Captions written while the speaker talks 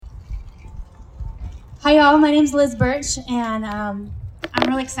Hi, y'all. My name's Liz Birch, and I'm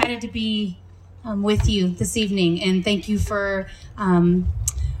really excited to be with you this evening. And thank you for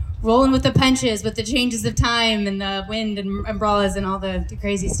rolling with the punches, with the changes of time and the wind and umbrellas and all the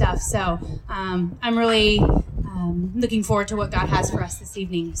crazy stuff. So I'm really looking forward to what God has for us this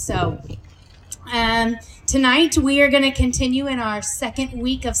evening. So tonight we are going to continue in our second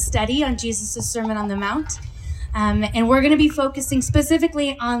week of study on Jesus' Sermon on the Mount. And we're going to be focusing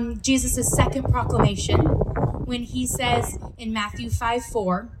specifically on Jesus' second proclamation when he says in Matthew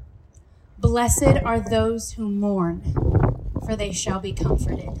 5:4, "Blessed are those who mourn, for they shall be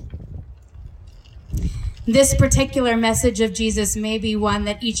comforted." This particular message of Jesus may be one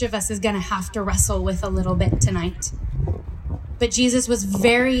that each of us is going to have to wrestle with a little bit tonight. But Jesus was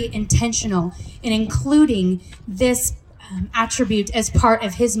very intentional in including this attribute as part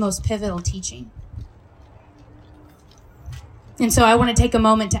of his most pivotal teaching. And so I want to take a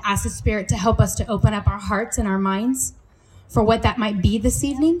moment to ask the Spirit to help us to open up our hearts and our minds for what that might be this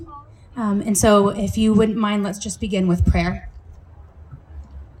evening. And so if you wouldn't mind, let's just begin with prayer.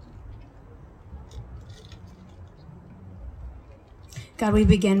 God, we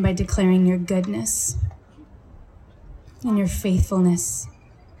begin by declaring your goodness and your faithfulness.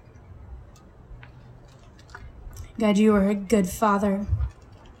 God, you are a good Father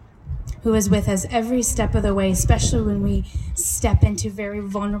who is with us every step of the way, especially when we step into very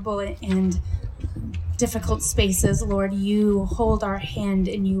vulnerable and difficult spaces. Lord, you hold our hand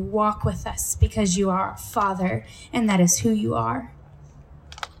and you walk with us because you are our Father, and that is who you are.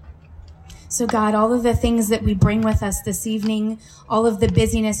 So God, all of the things that we bring with us this evening, all of the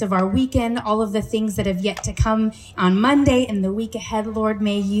busyness of our weekend, all of the things that have yet to come on Monday and the week ahead, Lord,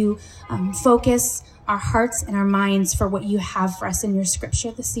 may you focus our hearts and our minds for what you have for us in your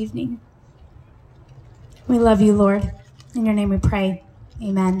scripture this evening. We love you, Lord. In your name we pray.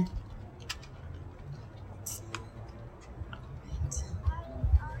 Amen.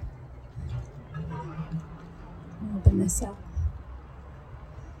 Open this up.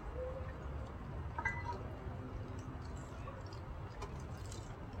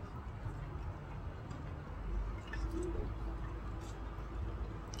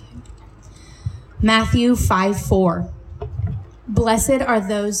 Matthew 5:4. Blessed are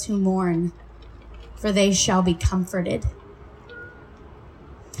those who mourn, for they shall be comforted.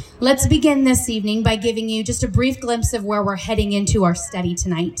 Let's begin this evening by giving you just a brief glimpse of where we're heading into our study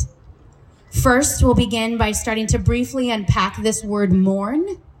tonight. First, we'll begin by starting to briefly unpack this word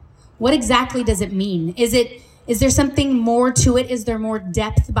mourn. What exactly does it mean? Is there something more to it? Is there more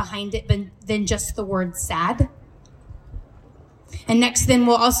depth behind it than just the word sad? And next, then,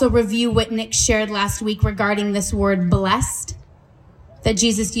 we'll also review what Nick shared last week regarding this word blessed that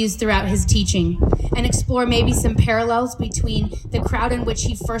Jesus used throughout his teaching, and explore maybe some parallels between the crowd in which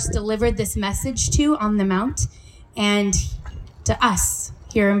he first delivered this message to on the Mount and to us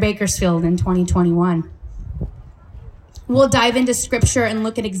here in Bakersfield in 2021. We'll dive into scripture and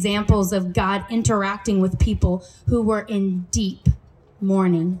look at examples of God interacting with people who were in deep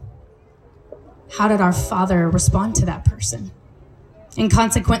mourning. How did our Father respond to that person? And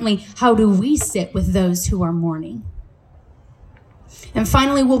consequently, how do we sit with those who are mourning? And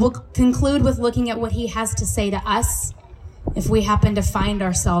finally, we'll conclude with looking at what he has to say to us if we happen to find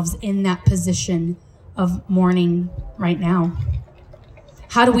ourselves in that position of mourning right now.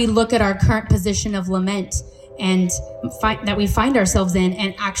 How do we look at our current position of lament and that we find ourselves in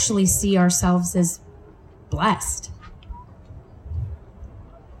and actually see ourselves as blessed?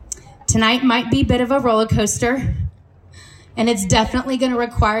 Tonight might be a bit of a roller coaster. And it's definitely going to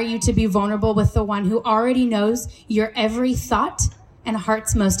require you to be vulnerable with the one who already knows your every thought and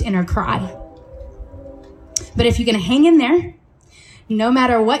heart's most inner cry. But if you're going to hang in there, no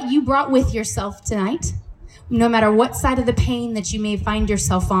matter what you brought with yourself tonight, no matter what side of the pain that you may find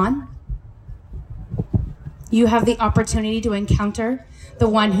yourself on, you have the opportunity to encounter the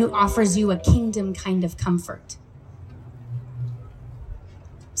one who offers you a kingdom kind of comfort.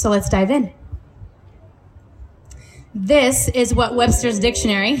 So let's dive in. This is what Webster's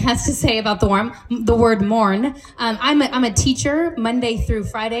Dictionary has to say about the word mourn. I'm a teacher Monday through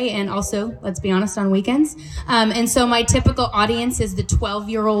Friday, and also, let's be honest, on weekends. And so my typical audience is the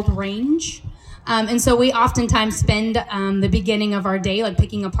 12-year-old range. And so we oftentimes spend the beginning of our day like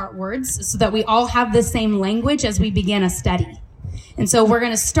picking apart words so that we all have the same language as we begin a study. And so we're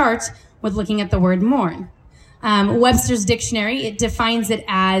going to start with looking at the word mourn. Webster's Dictionary, it defines it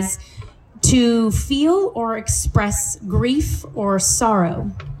as to feel or express grief or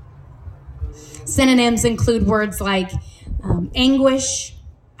sorrow. Synonyms include words like anguish,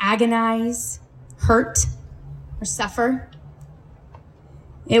 agonize, hurt, or suffer.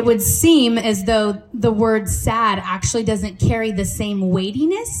 It would seem as though the word sad actually doesn't carry the same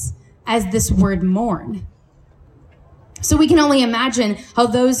weightiness as this word mourn. So we can only imagine how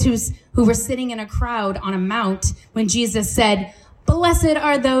those who were sitting in a crowd on a mount when Jesus said, "Blessed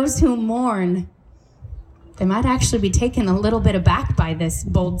are those who mourn," they might actually be taken a little bit aback by this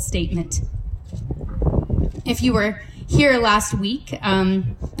bold statement. If you were here last week,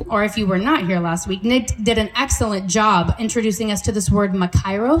 or if you were not here last week, Nick did an excellent job introducing us to this word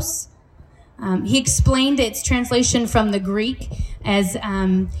makairos. He explained its translation from the Greek as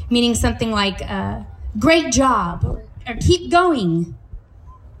meaning something like great job or keep going.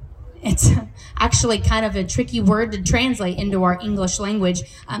 It's actually kind of a tricky word to translate into our English language.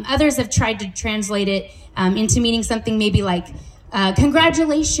 Others have tried to translate it into meaning something maybe like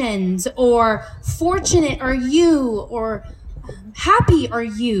congratulations, or fortunate are you, or happy are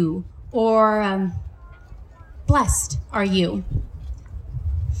you, or blessed are you.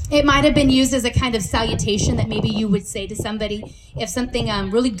 It might have been used as a kind of salutation that maybe you would say to somebody if something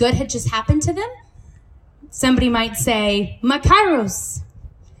really good had just happened to them. Somebody might say, makairos,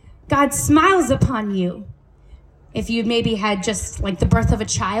 God smiles upon you. If you maybe had just like the birth of a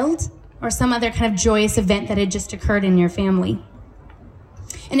child or some other kind of joyous event that had just occurred in your family.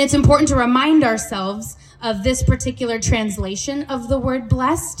 And it's important to remind ourselves of this particular translation of the word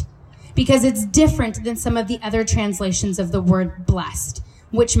blessed, because it's different than some of the other translations of the word blessed,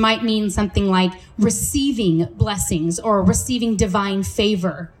 which might mean something like receiving blessings or receiving divine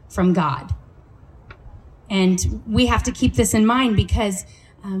favor from God. And we have to keep this in mind because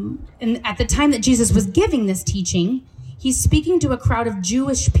at the time that Jesus was giving this teaching, he's speaking to a crowd of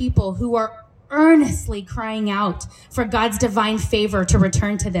Jewish people who are earnestly crying out for God's divine favor to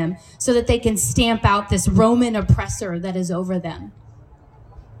return to them so that they can stamp out this Roman oppressor that is over them.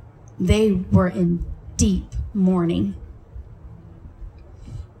 They were in deep mourning.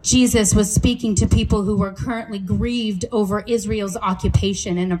 Jesus was speaking to people who were currently grieved over Israel's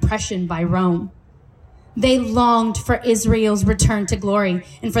occupation and oppression by Rome. They longed for Israel's return to glory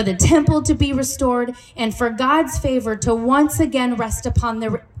and for the temple to be restored and for God's favor to once again rest upon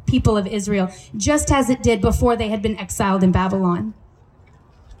the people of Israel, just as it did before they had been exiled in Babylon.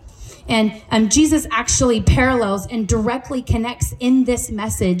 And Jesus actually parallels and directly connects in this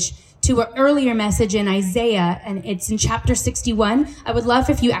message to an earlier message in Isaiah, and it's in chapter 61. I would love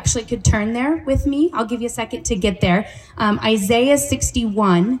if you actually could turn there with me. I'll give you a second to get there. Isaiah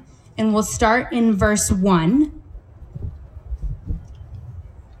 61, and we'll start in verse 1.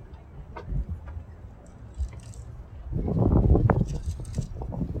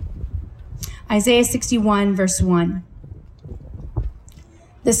 Isaiah 61, verse 1.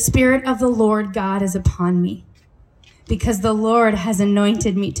 The Spirit of the Lord God is upon me, because the Lord has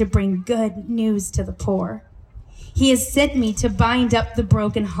anointed me to bring good news to the poor. He has sent me to bind up the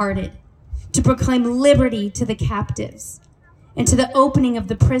brokenhearted, to proclaim liberty to the captives, and to the opening of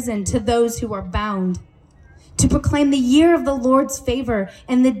the prison to those who are bound, to proclaim the year of the Lord's favor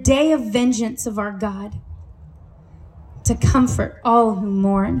and the day of vengeance of our God, to comfort all who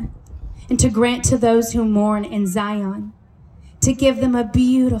mourn, and to grant to those who mourn in Zion, to give them a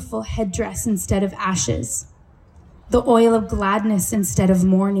beautiful headdress instead of ashes, the oil of gladness instead of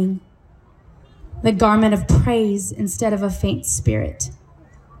mourning, the garment of praise instead of a faint spirit,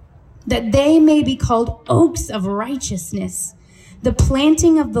 that they may be called oaks of righteousness, the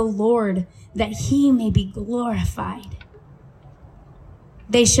planting of the Lord, that he may be glorified.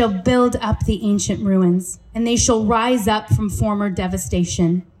 They shall build up the ancient ruins, and they shall rise up from former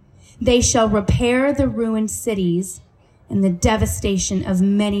devastation. They shall repair the ruined cities and the devastation of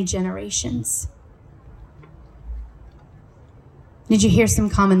many generations. Did you hear some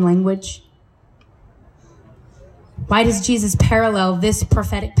common language? Why does Jesus parallel this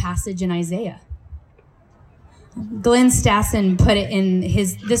prophetic passage in Isaiah? Glenn Stassen put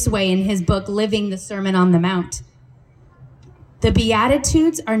it this way in his book, Living the Sermon on the Mount. The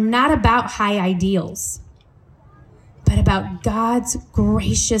Beatitudes are not about high ideals, but about God's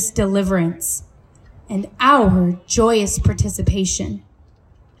gracious deliverance and our joyous participation.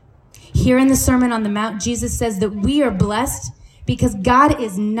 Here in the Sermon on the Mount, Jesus says that we are blessed because God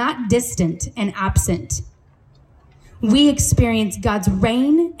is not distant and absent. We experience God's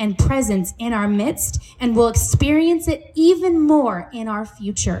reign and presence in our midst, and will experience it even more in our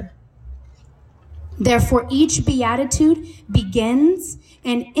future. Therefore, each beatitude begins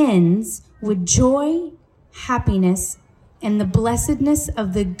and ends with joy, happiness, and the blessedness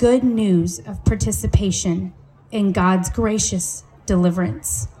of the good news of participation in God's gracious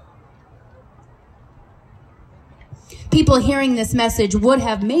deliverance. People hearing this message would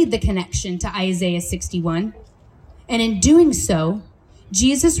have made the connection to Isaiah 61. And in doing so,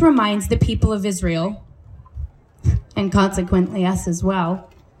 Jesus reminds the people of Israel, and consequently us as well,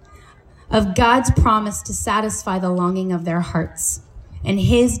 of God's promise to satisfy the longing of their hearts and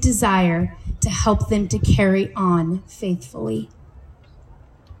his desire to help them to carry on faithfully.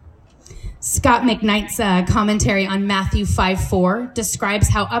 Scott McKnight's commentary on Matthew 5:4 describes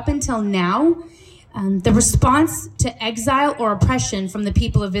how up until now, the response to exile or oppression from the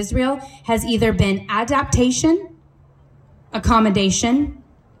people of Israel has either been adaptation, accommodation,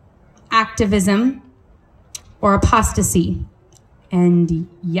 activism, or apostasy. And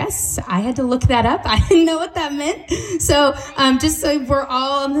yes, I had to look that up. I didn't know what that meant. So just so we're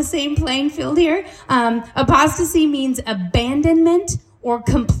all on the same playing field here, apostasy means abandonment or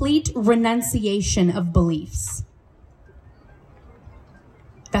complete renunciation of beliefs.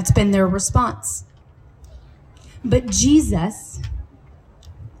 That's been their response. But Jesus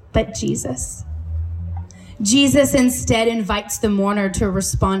instead invites the mourner to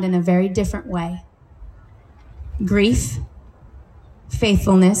respond in a very different way. Grief,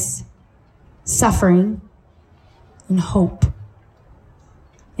 faithfulness, suffering, and hope.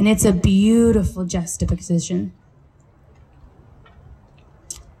 And it's a beautiful juxtaposition.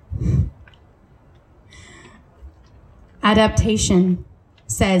 Adaptation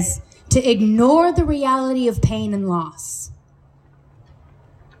says to ignore the reality of pain and loss.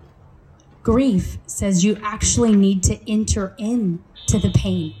 Grief says you actually need to enter into the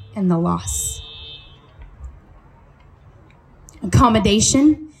pain and the loss.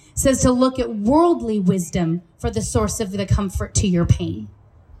 Accommodation says to look at worldly wisdom for the source of the comfort to your pain.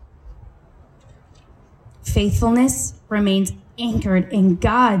 Faithfulness remains anchored in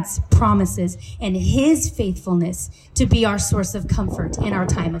God's promises and his faithfulness to be our source of comfort in our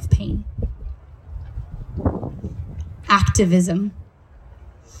time of pain. Activism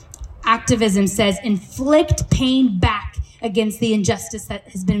says inflict pain back against the injustice that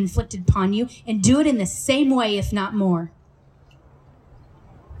has been inflicted upon you and do it in the same way, if not more.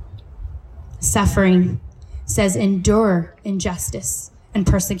 Suffering says endure injustice and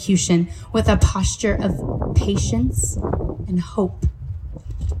persecution with a posture of patience and hope.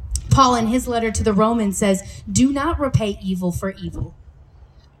 Paul, in his letter to the Romans, says, do not repay evil for evil.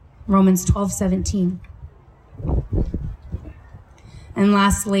 Romans 12:17. And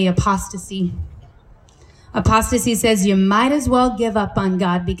lastly, apostasy. Apostasy says you might as well give up on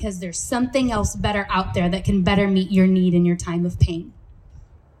God because there's something else better out there that can better meet your need in your time of pain.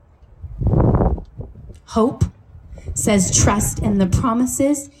 Hope says trust in the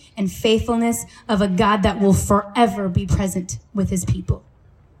promises and faithfulness of a God that will forever be present with his people.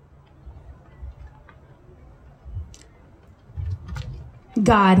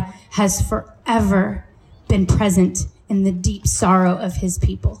 God has forever been present in the deep sorrow of his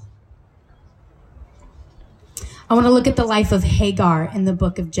people. I want to look at the life of Hagar in the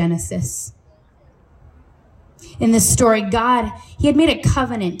book of Genesis. In this story, God, he had made a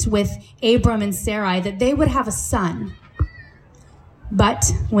covenant with Abram and Sarai that they would have a son.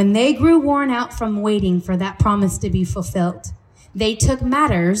 But when they grew worn out from waiting for that promise to be fulfilled, they took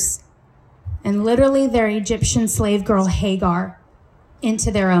matters and literally their Egyptian slave girl Hagar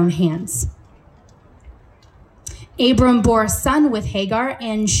into their own hands. Abram bore a son with Hagar,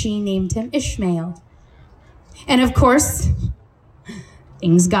 and she named him Ishmael. And of course,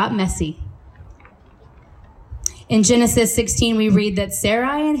 things got messy. In Genesis 16, we read that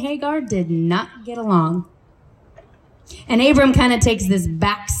Sarai and Hagar did not get along. And Abram kind of takes this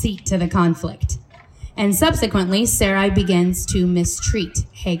back seat to the conflict. And subsequently, Sarai begins to mistreat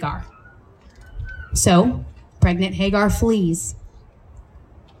Hagar. So, pregnant Hagar flees.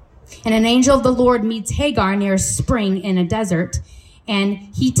 And an angel of the Lord meets Hagar near a spring in a desert, and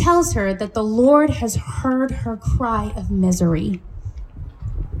he tells her that the Lord has heard her cry of misery.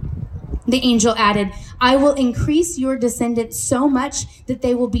 The angel added, I will increase your descendants so much that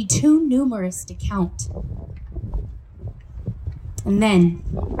they will be too numerous to count. And then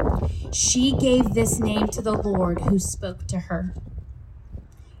she gave this name to the Lord who spoke to her.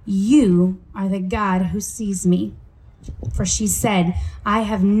 You are the God who sees me. For she said, I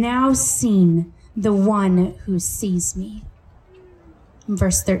have now seen the one who sees me.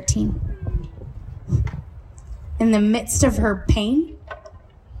 Verse 13. In the midst of her pain,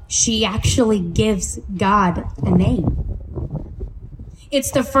 she actually gives God a name.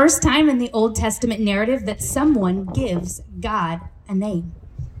 It's the first time in the Old Testament narrative that someone gives God a name.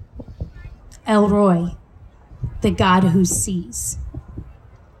 El Roi, the God who sees.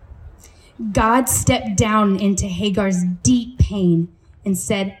 God stepped down into Hagar's deep pain and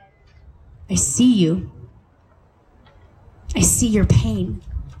said, I see you. I see your pain.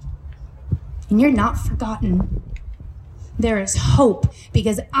 And you're not forgotten. There is hope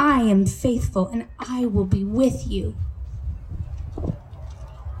because I am faithful and I will be with you.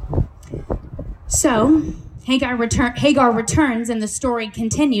 So Hagar returns, and the story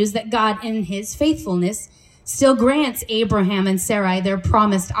continues that God, in his faithfulness, still grants Abraham and Sarai their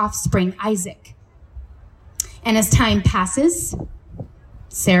promised offspring, Isaac. And as time passes,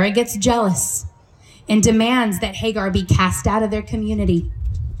 Sarah gets jealous and demands that Hagar be cast out of their community.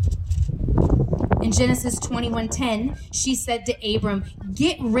 In Genesis 21:10, she said to Abram,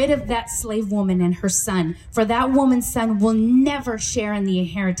 "Get rid of that slave woman and her son, for that woman's son will never share in the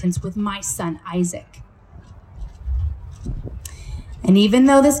inheritance with my son Isaac." And even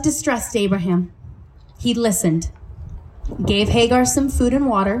though this distressed Abraham, he listened, gave Hagar some food and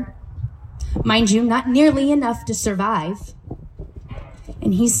water, mind you, not nearly enough to survive,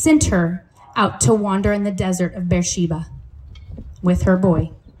 and he sent her out to wander in the desert of Beersheba with her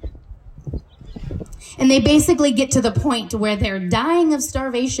boy. And they basically get to the point where they're dying of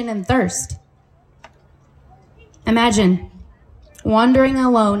starvation and thirst. Imagine wandering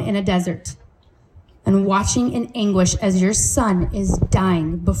alone in a desert and watching in anguish as your son is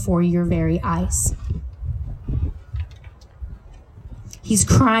dying before your very eyes. He's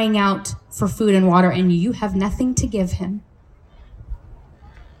crying out for food and water, and you have nothing to give him.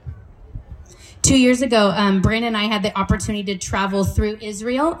 2 years ago, Brandon and I had the opportunity to travel through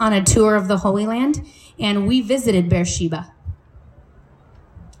Israel on a tour of the Holy Land, and we visited Beersheba.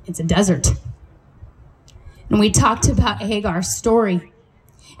 It's a desert. And we talked about Hagar's story.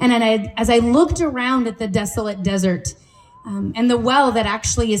 And then as I looked around at the desolate desert and the well that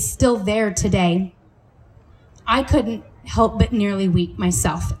actually is still there today, I couldn't help but nearly weep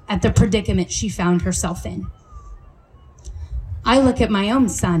myself at the predicament she found herself in. I look at my own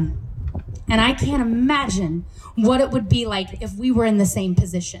son, and I can't imagine what it would be like if we were in the same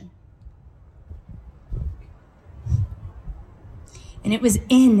position. And it was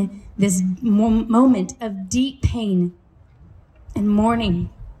in this moment of deep pain and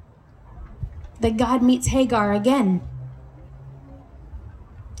mourning that God meets Hagar again.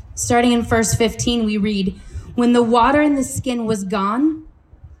 Starting in verse 15, we read, "When the water in the skin was gone,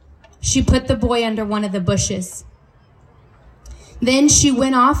 she put the boy under one of the bushes. Then she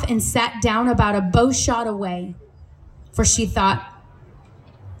went off and sat down about a bow shot away, for she thought,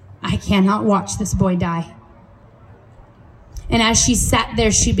 I cannot watch this boy die. And as she sat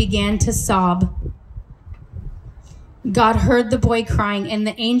there, she began to sob. God heard the boy crying, and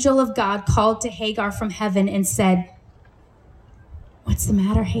the angel of God called to Hagar from heaven and said, What's the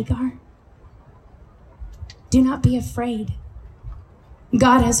matter, Hagar? Do not be afraid.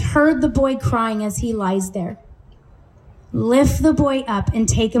 God has heard the boy crying as he lies there. Lift the boy up and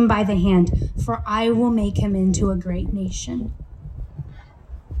take him by the hand, for I will make him into a great nation."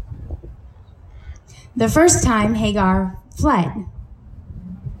 The first time, Hagar fled.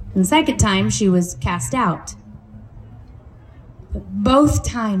 And the second time, she was cast out. But both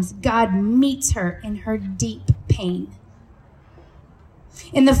times, God meets her in her deep pain.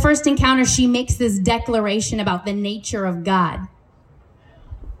 In the first encounter, she makes this declaration about the nature of God.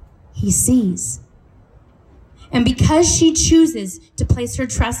 He sees. And because she chooses to place her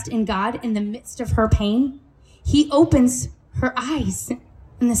trust in God in the midst of her pain, he opens her eyes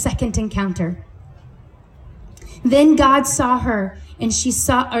in the second encounter. Then God saw her and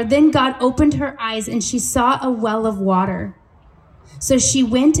then God opened her eyes and she saw a well of water. So she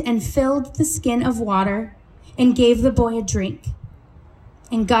went and filled the skin of water and gave the boy a drink.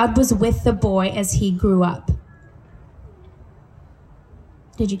 And God was with the boy as he grew up.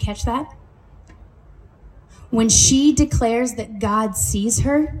 Did you catch that? When she declares that God sees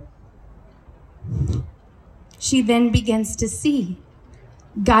her, she then begins to see.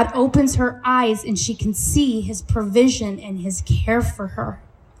 God opens her eyes and she can see his provision and his care for her.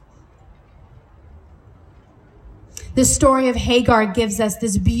 The story of Hagar gives us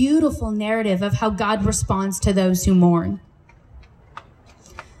this beautiful narrative of how God responds to those who mourn.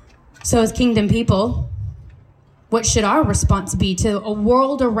 So as kingdom people, what should our response be to a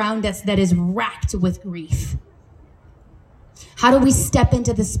world around us that is racked with grief? How do we step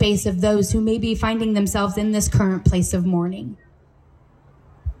into the space of those who may be finding themselves in this current place of mourning?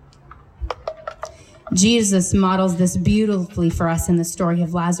 Jesus models this beautifully for us in the story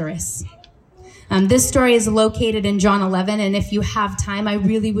of Lazarus. This story is located in John 11, and if you have time, I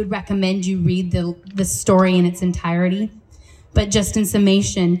really would recommend you read the story in its entirety. But just in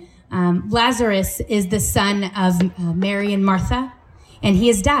summation, Lazarus is the son of Mary and Martha, and he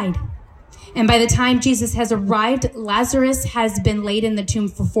has died. And by the time Jesus has arrived, Lazarus has been laid in the tomb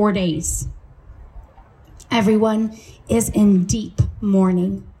for 4 days. Everyone is in deep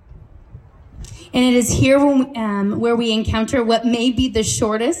mourning. And it is here where we encounter what may be the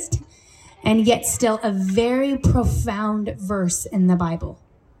shortest and yet still a very profound verse in the Bible.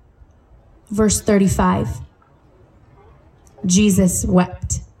 Verse 35. Jesus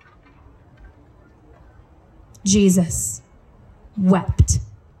wept. Jesus wept.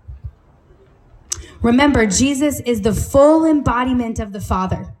 Remember, Jesus is the full embodiment of the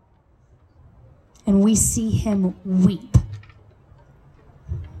Father, and we see him weep.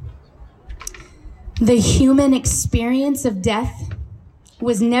 The human experience of death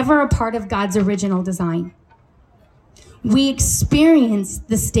was never a part of God's original design. We experience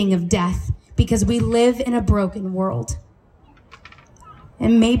the sting of death because we live in a broken world.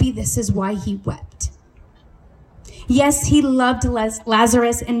 And maybe this is why he wept. Yes, he loved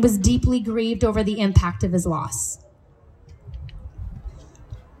Lazarus and was deeply grieved over the impact of his loss.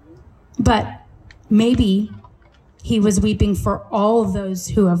 But maybe he was weeping for all those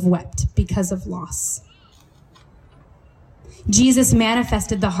who have wept because of loss. Jesus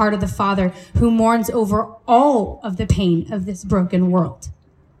manifested the heart of the Father who mourns over all of the pain of this broken world.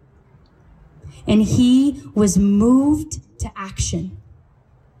 And he was moved to action.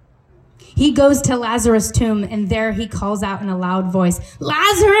 He goes to Lazarus' tomb, and there he calls out in a loud voice,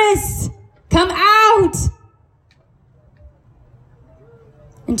 "Lazarus, come out!"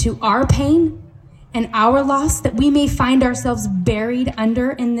 And to our pain and our loss that we may find ourselves buried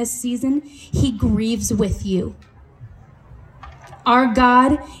under in this season, he grieves with you. Our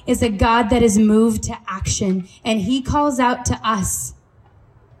God is a God that is moved to action, and he calls out to us,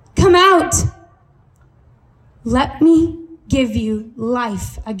 "Come out! Let me give you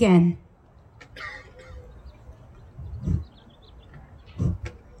life again."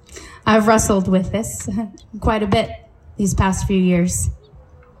 I've wrestled with this quite a bit these past few years.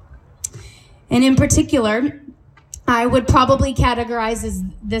 And in particular, I would probably categorize as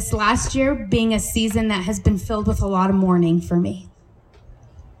this last year being a season that has been filled with a lot of mourning for me.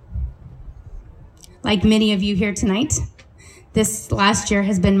 Like many of you here tonight, this last year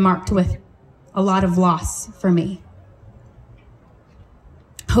has been marked with a lot of loss for me.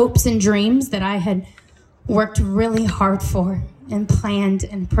 Hopes and dreams that I had worked really hard for and planned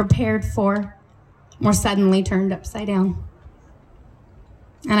and prepared for were suddenly turned upside down.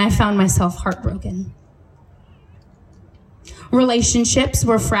 And I found myself heartbroken. Relationships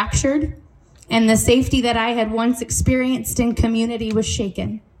were fractured, and the safety that I had once experienced in community was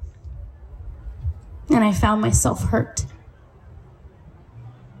shaken. And I found myself hurt.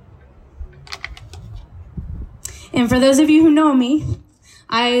 And for those of you who know me,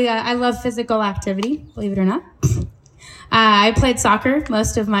 I love physical activity, believe it or not. I played soccer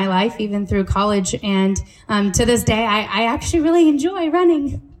most of my life, even through college, and to this day, I actually really enjoy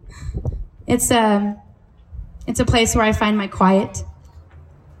running. It's a place where I find my quiet.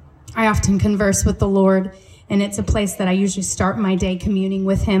 I often converse with the Lord, and it's a place that I usually start my day communing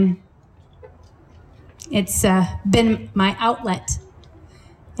with him. It's been my outlet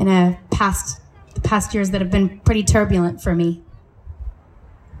in the past years that have been pretty turbulent for me.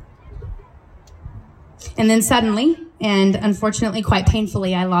 And then suddenly, and unfortunately quite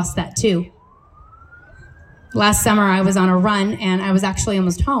painfully, I lost that too. Last summer, I was on a run, and I was actually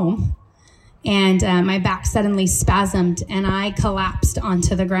almost home. And my back suddenly spasmed, and I collapsed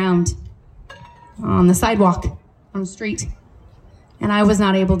onto the ground on the sidewalk, on the street. And I was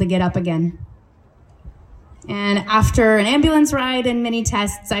not able to get up again. And after an ambulance ride and many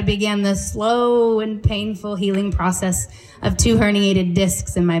tests, I began the slow and painful healing process of 2 herniated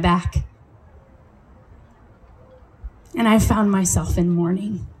discs in my back. And I found myself in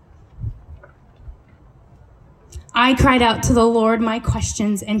mourning. I cried out to the Lord my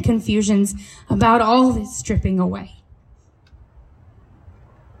questions and confusions about all this stripping away.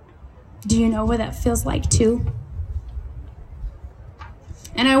 Do you know what that feels like too?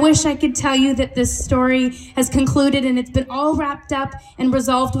 And I wish I could tell you that this story has concluded and it's been all wrapped up and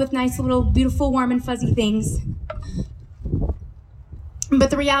resolved with nice little beautiful warm and fuzzy things. But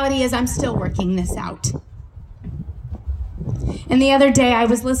the reality is I'm still working this out. And the other day I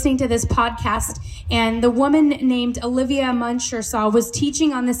was listening to this podcast, and the woman named Olivia Munchersau was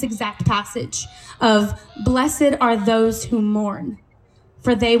teaching on this exact passage of "Blessed are those who mourn,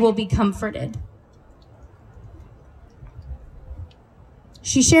 for they will be comforted."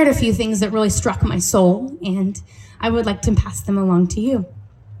 She shared a few things that really struck my soul, and I would like to pass them along to you.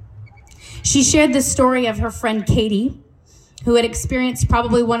 She shared the story of her friend Katie, who had experienced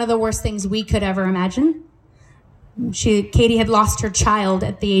probably one of the worst things we could ever imagine. Katie had lost her child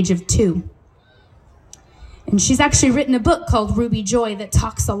at the age of 2. And she's actually written a book called Ruby Joy that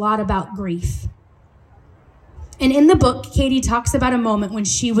talks a lot about grief. And in the book, Katie talks about a moment when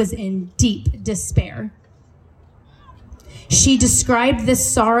she was in deep despair. She described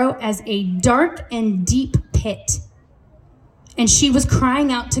this sorrow as a dark and deep pit. And she was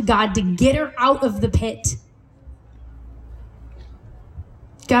crying out to God to get her out of the pit.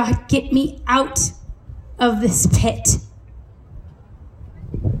 God, get me out of this pit.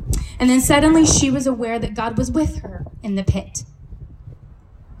 And then suddenly she was aware that God was with her in the pit.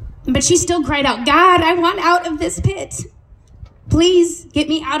 But she still cried out, God, I want out of this pit. Please get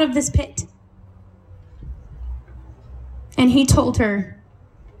me out of this pit. And he told her,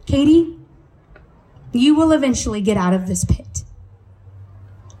 Katie, you will eventually get out of this pit.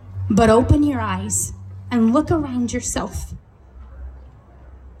 But open your eyes and look around yourself.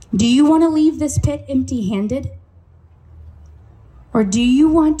 Do you want to leave this pit empty-handed? Or do you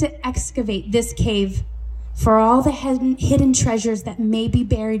want to excavate this cave for all the hidden treasures that may be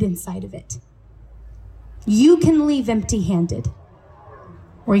buried inside of it? You can leave empty-handed,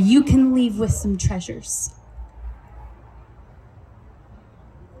 or you can leave with some treasures.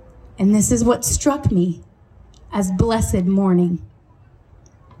 And this is what struck me as blessed mourning.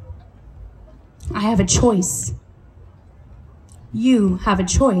 I have a choice. You have a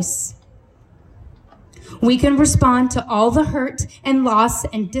choice. We can respond to all the hurt and loss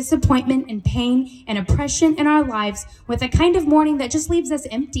and disappointment and pain and oppression in our lives with a kind of mourning that just leaves us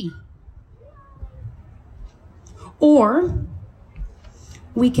empty. Or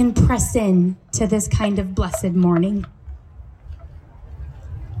we can press in to this kind of blessed mourning.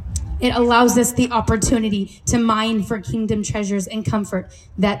 It allows us the opportunity to mine for kingdom treasures and comfort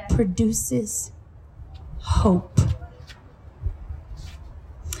that produces hope.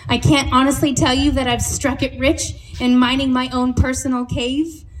 I can't honestly tell you that I've struck it rich in mining my own personal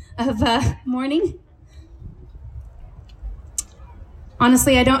cave of mourning.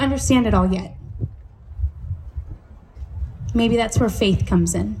 Honestly, I don't understand it all yet. Maybe that's where faith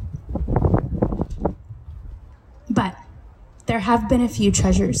comes in. But there have been a few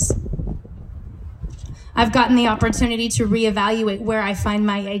treasures. I've gotten the opportunity to reevaluate where I find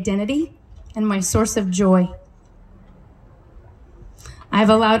my identity and my source of joy. I've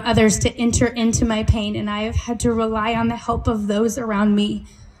allowed others to enter into my pain, and I have had to rely on the help of those around me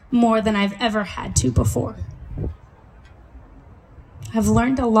more than I've ever had to before. I've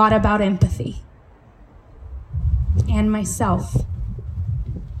learned a lot about empathy and myself.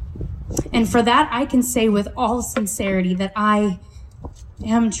 And for that, I can say with all sincerity that I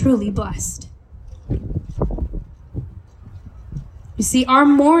am truly blessed. You see, our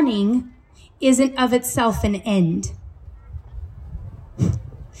mourning isn't of itself an end.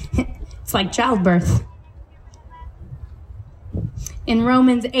 It's like childbirth. In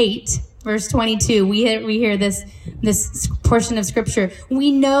Romans 8, verse 22, we hear this portion of scripture.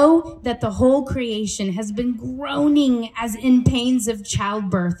 We know that the whole creation has been groaning as in pains of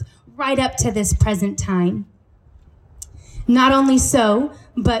childbirth right up to this present time. Not only so,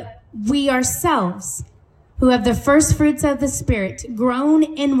 but we ourselves, who have the first fruits of the Spirit, groan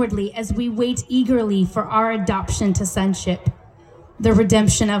inwardly as we wait eagerly for our adoption to sonship, the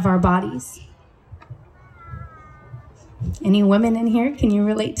redemption of our bodies. Any women in here? Can you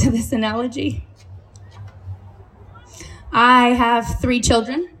relate to this analogy? I have 3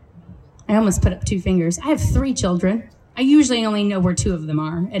 children. I almost put up 2 fingers. I have 3 children. I usually only know where 2 of them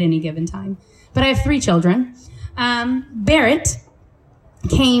are at any given time, but I have 3 children. Barrett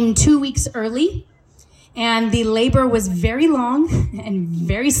came 2 weeks early, and the labor was very long and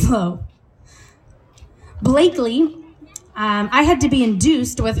very slow. Blakely, I had to be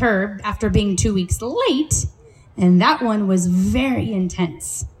induced with her after being 2 weeks late, and that one was very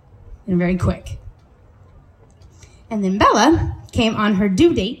intense and very quick. And then Bella came on her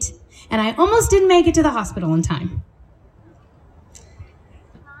due date, and I almost didn't make it to the hospital in time.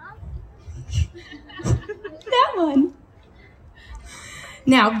 That one.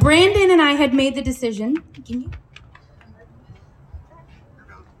 Now, Brandon and I had made the decision. Can you?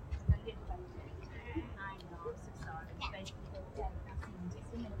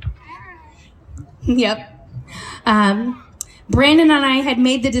 Yep. Brandon and I had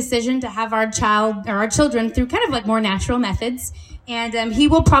made the decision to have our children through kind of like more natural methods. And he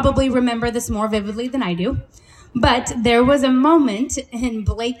will probably remember this more vividly than I do. But there was a moment in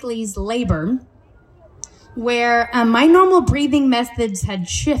Blakely's labor where my normal breathing methods had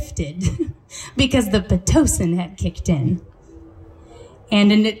shifted because the Pitocin had kicked in.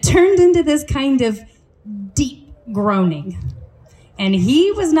 And it turned into this kind of deep groaning. And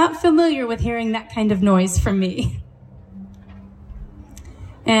he was not familiar with hearing that kind of noise from me.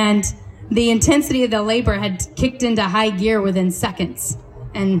 And the intensity of the labor had kicked into high gear within seconds.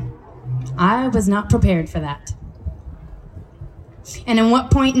 And I was not prepared for that. And in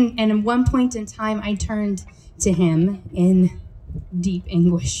one point in time, I turned to him in deep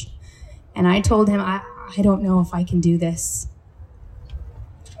anguish. And I told him, I don't know if I can do this.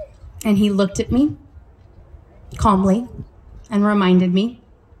 And he looked at me calmly and reminded me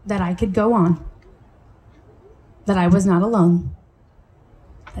that I could go on, that I was not alone,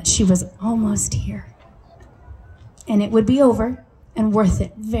 that she was almost here, and it would be over and worth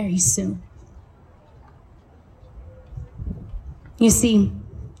it very soon. You see,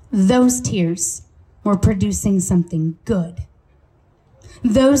 those tears were producing something good.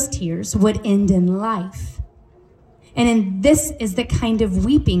 Those tears would end in life. And this is the kind of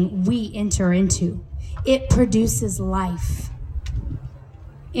weeping we enter into. It produces life.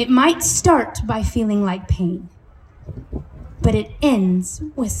 It might start by feeling like pain, but it ends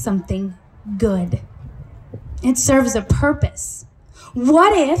with something good. It serves a purpose.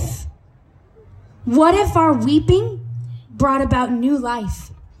 What if our weeping brought about new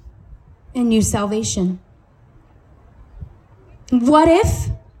life and new salvation? What if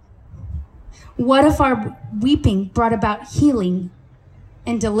our weeping brought about healing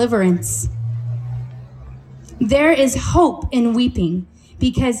and deliverance? There is hope in weeping,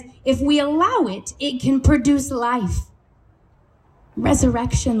 because if we allow it, it can produce life,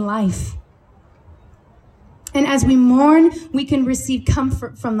 resurrection life. And as we mourn, we can receive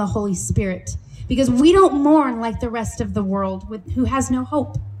comfort from the Holy Spirit, because we don't mourn like the rest of the world who has no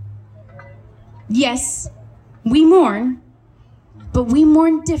hope. Yes, we mourn, but we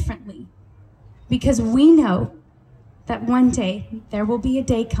mourn differently, because we know that one day there will be a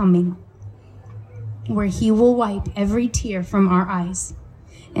day coming where he will wipe every tear from our eyes,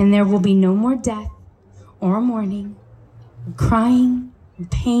 and there will be no more death or mourning, or crying, or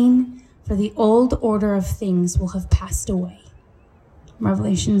pain, for the old order of things will have passed away.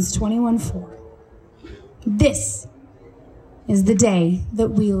 Revelations 21:4. This is the day that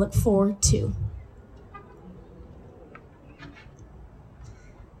we look forward to.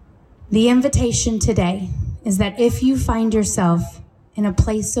 The invitation today is that if you find yourself in a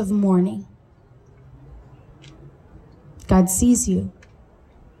place of mourning, God sees you.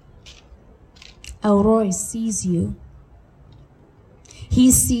 El Roi sees you.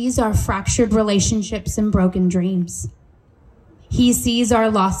 He sees our fractured relationships and broken dreams. He sees our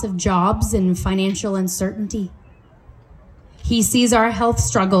loss of jobs and financial uncertainty. He sees our health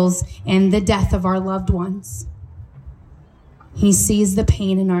struggles and the death of our loved ones. He sees the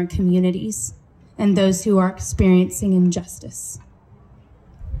pain in our communities and those who are experiencing injustice.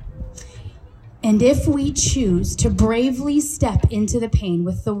 And if we choose to bravely step into the pain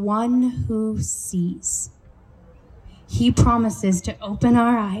with the one who sees, he promises to open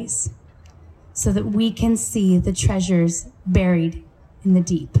our eyes so that we can see the treasures buried in the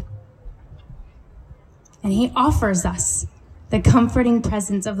deep. And he offers us the comforting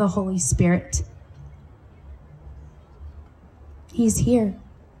presence of the Holy Spirit. He's here,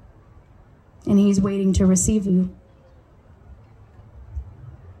 and he's waiting to receive you.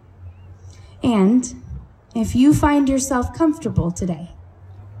 And if you find yourself comfortable today,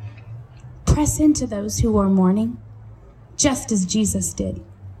 press into those who are mourning, just as Jesus did.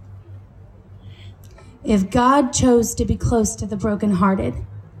 If God chose to be close to the brokenhearted,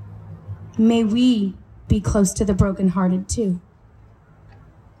 may we be close to the brokenhearted too.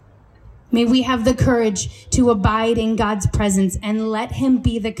 May we have the courage to abide in God's presence and let him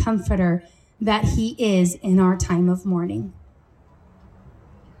be the comforter that he is in our time of mourning.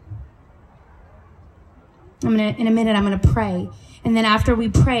 In a minute, I'm going to pray. And then after we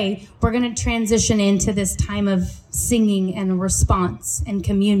pray, we're going to transition into this time of singing and response and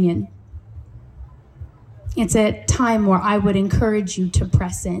communion. It's a time where I would encourage you to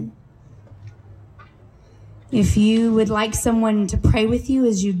press in. If you would like someone to pray with you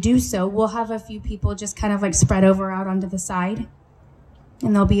as you do so, we'll have a few people just kind of like spread over out onto the side,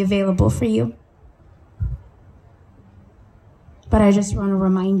 and they'll be available for you. But I just want to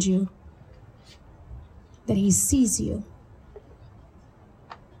remind you that he sees you.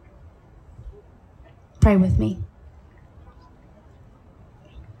 Pray with me.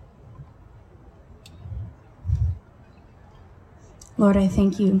 Lord, I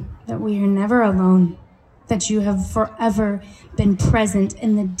thank you that we are never alone, that you have forever been present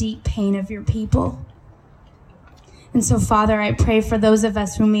in the deep pain of your people. And so, Father, I pray for those of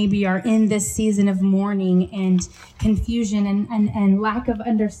us who maybe are in this season of mourning and confusion and lack of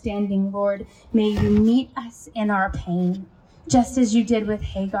understanding, Lord, may you meet us in our pain, just as you did with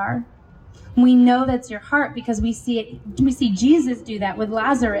Hagar. We know that's your heart because we see Jesus do that with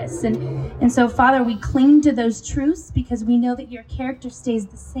Lazarus. And so, Father, we cling to those truths because we know that your character stays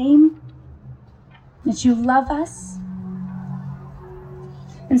the same, that you love us,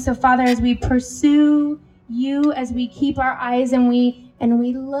 And so, Father, as we pursue you, as we keep our eyes and we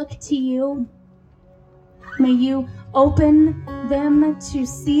look to you, may you open them to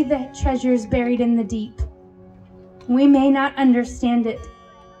see the treasures buried in the deep. We may not understand it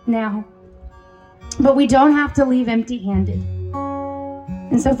now, but we don't have to leave empty-handed.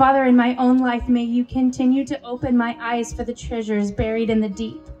 And so, Father, in my own life, may you continue to open my eyes for the treasures buried in the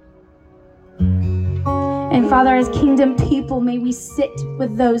deep. And Father, as kingdom people, may we sit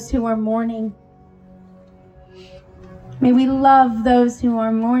with those who are mourning. May we love those who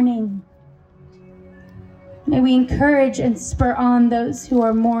are mourning. May we encourage and spur on those who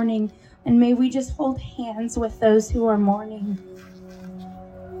are mourning. And may we just hold hands with those who are mourning.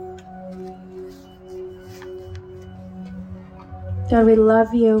 God, we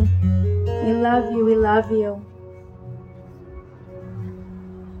love you. We love you. We love you.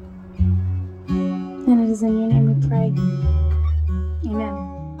 And it is in your name we pray.